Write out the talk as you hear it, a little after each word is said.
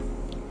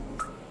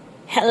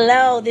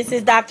Hello, this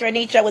is Dr.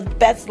 Anitra with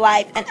Best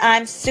Life, and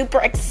I'm super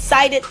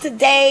excited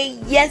today.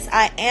 Yes,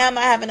 I am.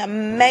 I have an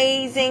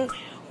amazing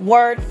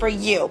word for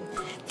you.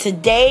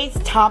 Today's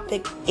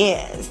topic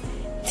is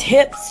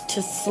tips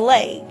to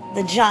slay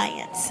the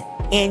giants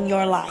in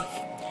your life.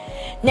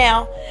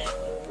 Now,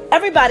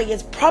 everybody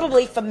is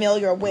probably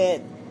familiar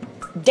with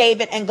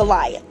David and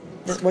Goliath,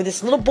 where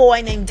this little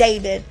boy named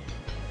David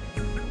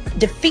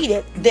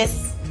defeated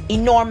this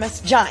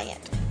enormous giant.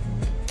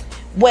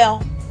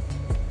 Well,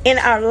 in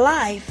our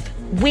life,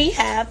 we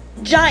have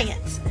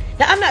giants.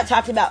 Now, I'm not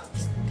talking about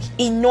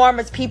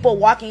enormous people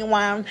walking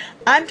around.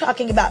 I'm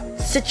talking about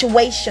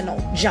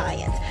situational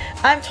giants.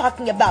 I'm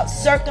talking about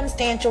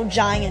circumstantial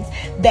giants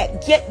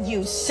that get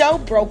you so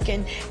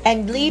broken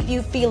and leave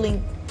you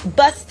feeling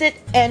busted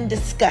and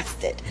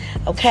disgusted.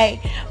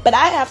 Okay? But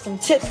I have some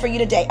tips for you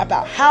today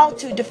about how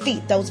to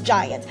defeat those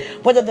giants.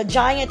 Whether the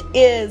giant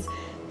is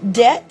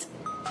debt,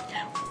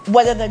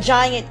 whether the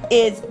giant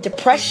is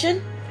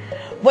depression,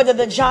 whether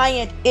the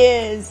giant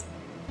is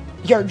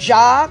your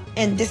job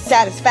and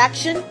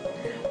dissatisfaction,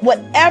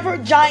 whatever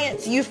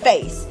giants you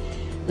face,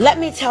 let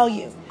me tell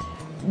you,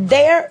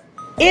 there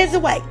is a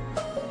way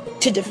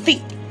to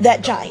defeat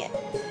that giant.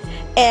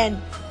 And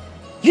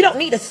you don't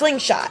need a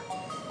slingshot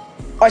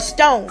or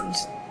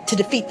stones to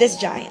defeat this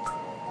giant.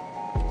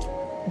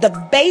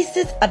 The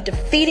basis of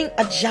defeating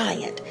a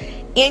giant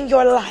in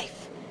your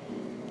life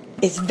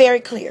is very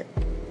clear.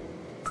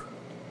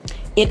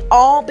 It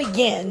all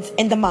begins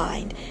in the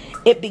mind.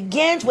 It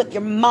begins with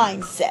your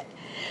mindset.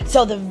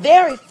 So the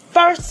very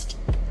first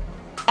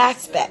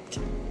aspect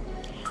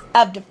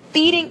of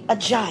defeating a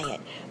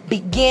giant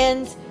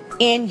begins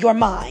in your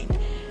mind.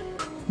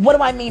 What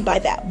do I mean by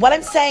that? What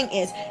I'm saying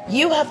is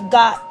you have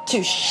got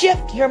to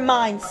shift your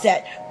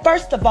mindset,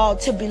 first of all,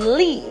 to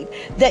believe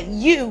that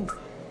you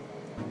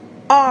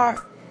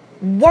are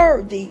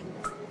worthy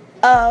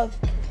of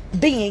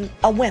being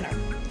a winner.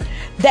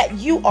 That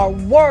you are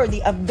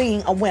worthy of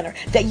being a winner,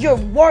 that you're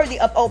worthy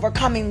of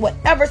overcoming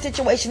whatever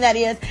situation that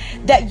is,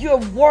 that you're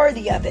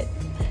worthy of it,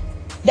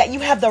 that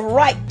you have the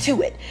right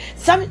to it.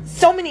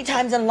 So many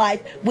times in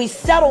life, we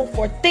settle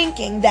for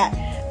thinking that,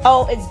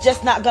 oh, it's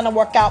just not going to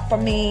work out for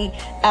me.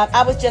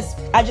 I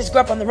just grew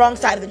up on the wrong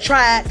side of the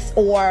tracks,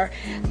 or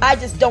I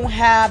just don't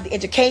have the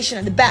education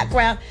and the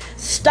background.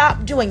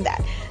 Stop doing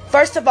that.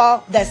 First of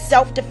all, that's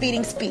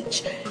self-defeating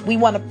speech. We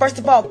want to, first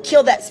of all,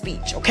 kill that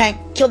speech, okay?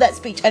 Kill that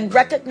speech and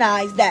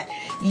recognize that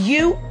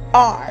you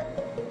are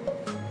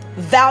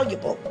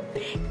valuable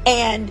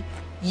and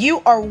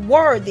you are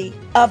worthy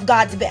of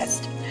God's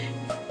best.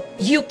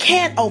 You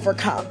can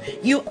overcome.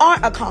 You are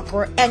a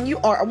conqueror and you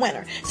are a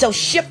winner. So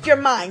shift your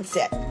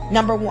mindset,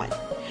 number one.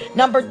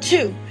 Number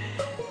two,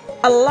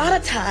 a lot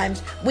of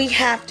times we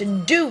have to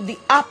do the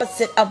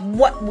opposite of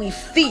what we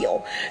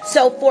feel.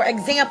 So, for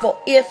example,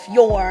 if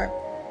your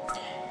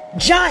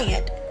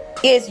giant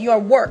is your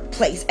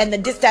workplace and the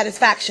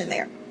dissatisfaction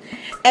there,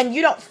 and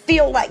you don't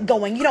feel like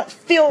going, you don't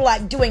feel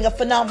like doing a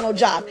phenomenal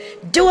job,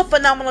 do a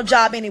phenomenal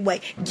job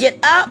anyway. Get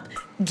up,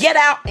 get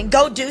out, and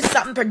go do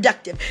something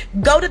productive.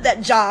 Go to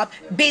that job,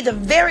 be the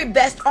very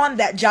best on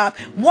that job,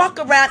 walk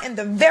around in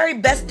the very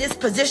best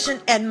disposition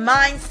and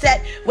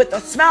mindset with a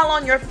smile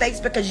on your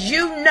face, because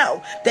you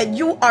know that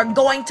you are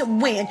going to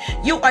win.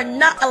 You are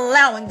not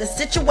allowing the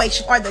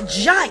situation or the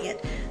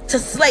giant to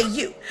slay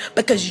you,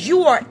 because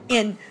you are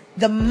in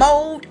the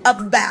mode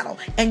of battle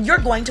and you're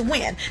going to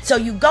win. So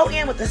you go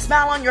in with a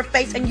smile on your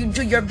face and you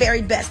do your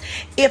very best.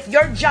 If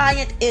your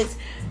giant is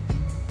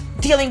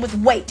dealing with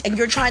weight and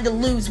you're trying to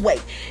lose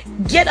weight,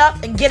 get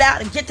up and get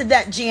out and get to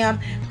that gym,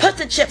 put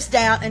the chips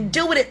down and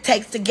do what it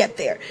takes to get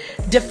there.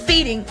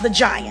 Defeating the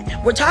giant.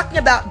 We're talking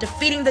about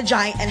defeating the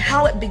giant and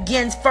how it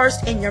begins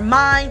first in your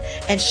mind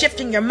and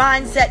shifting your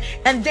mindset,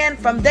 and then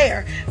from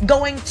there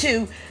going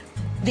to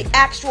the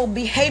actual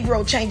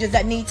behavioral changes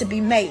that need to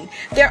be made.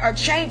 There are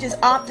changes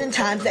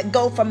oftentimes that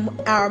go from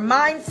our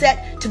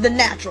mindset to the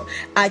natural.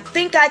 I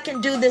think I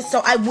can do this,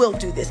 so I will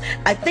do this.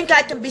 I think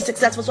I can be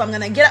successful, so I'm going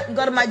to get up and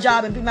go to my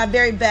job and be my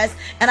very best,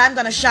 and I'm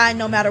going to shine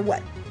no matter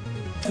what.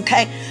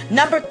 Okay?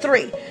 Number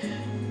three,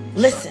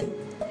 listen.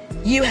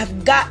 You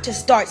have got to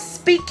start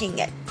speaking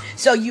it.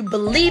 So you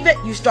believe it,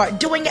 you start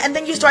doing it, and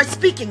then you start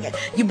speaking it.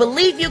 You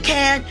believe you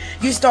can,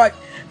 you start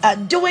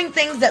doing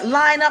things that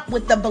line up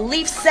with the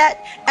belief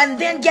set, and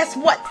then guess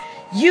what?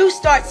 You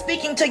start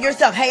speaking to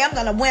yourself, hey, I'm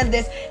going to win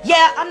this.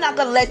 Yeah, I'm not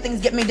going to let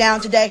things get me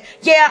down today.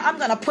 Yeah, I'm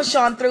going to push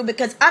on through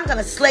because I'm going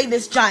to slay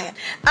this giant.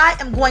 I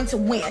am going to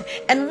win.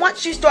 And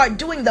once you start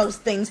doing those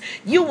things,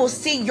 you will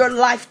see your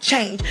life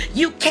change.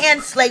 You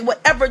can slay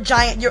whatever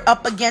giant you're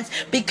up against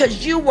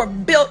because you were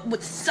built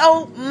with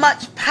so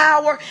much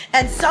power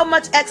and so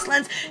much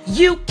excellence.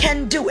 You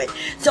can do it.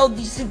 So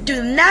you do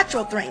the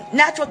natural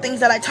things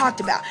that I talked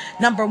about.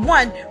 Number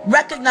one,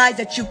 recognize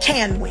that you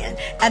can win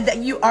and that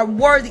you are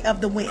worthy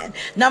of the win.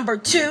 Number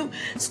two,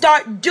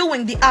 start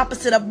doing the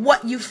opposite of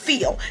what you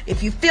feel.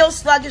 If you feel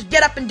sluggish,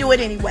 get up and do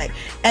it anyway.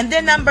 And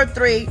then number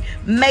three,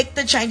 make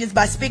the changes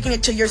by speaking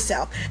it to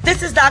yourself.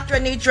 This is Dr.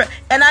 Anitra,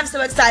 and I'm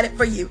so excited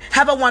for you.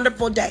 Have a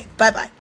wonderful day. Bye-bye.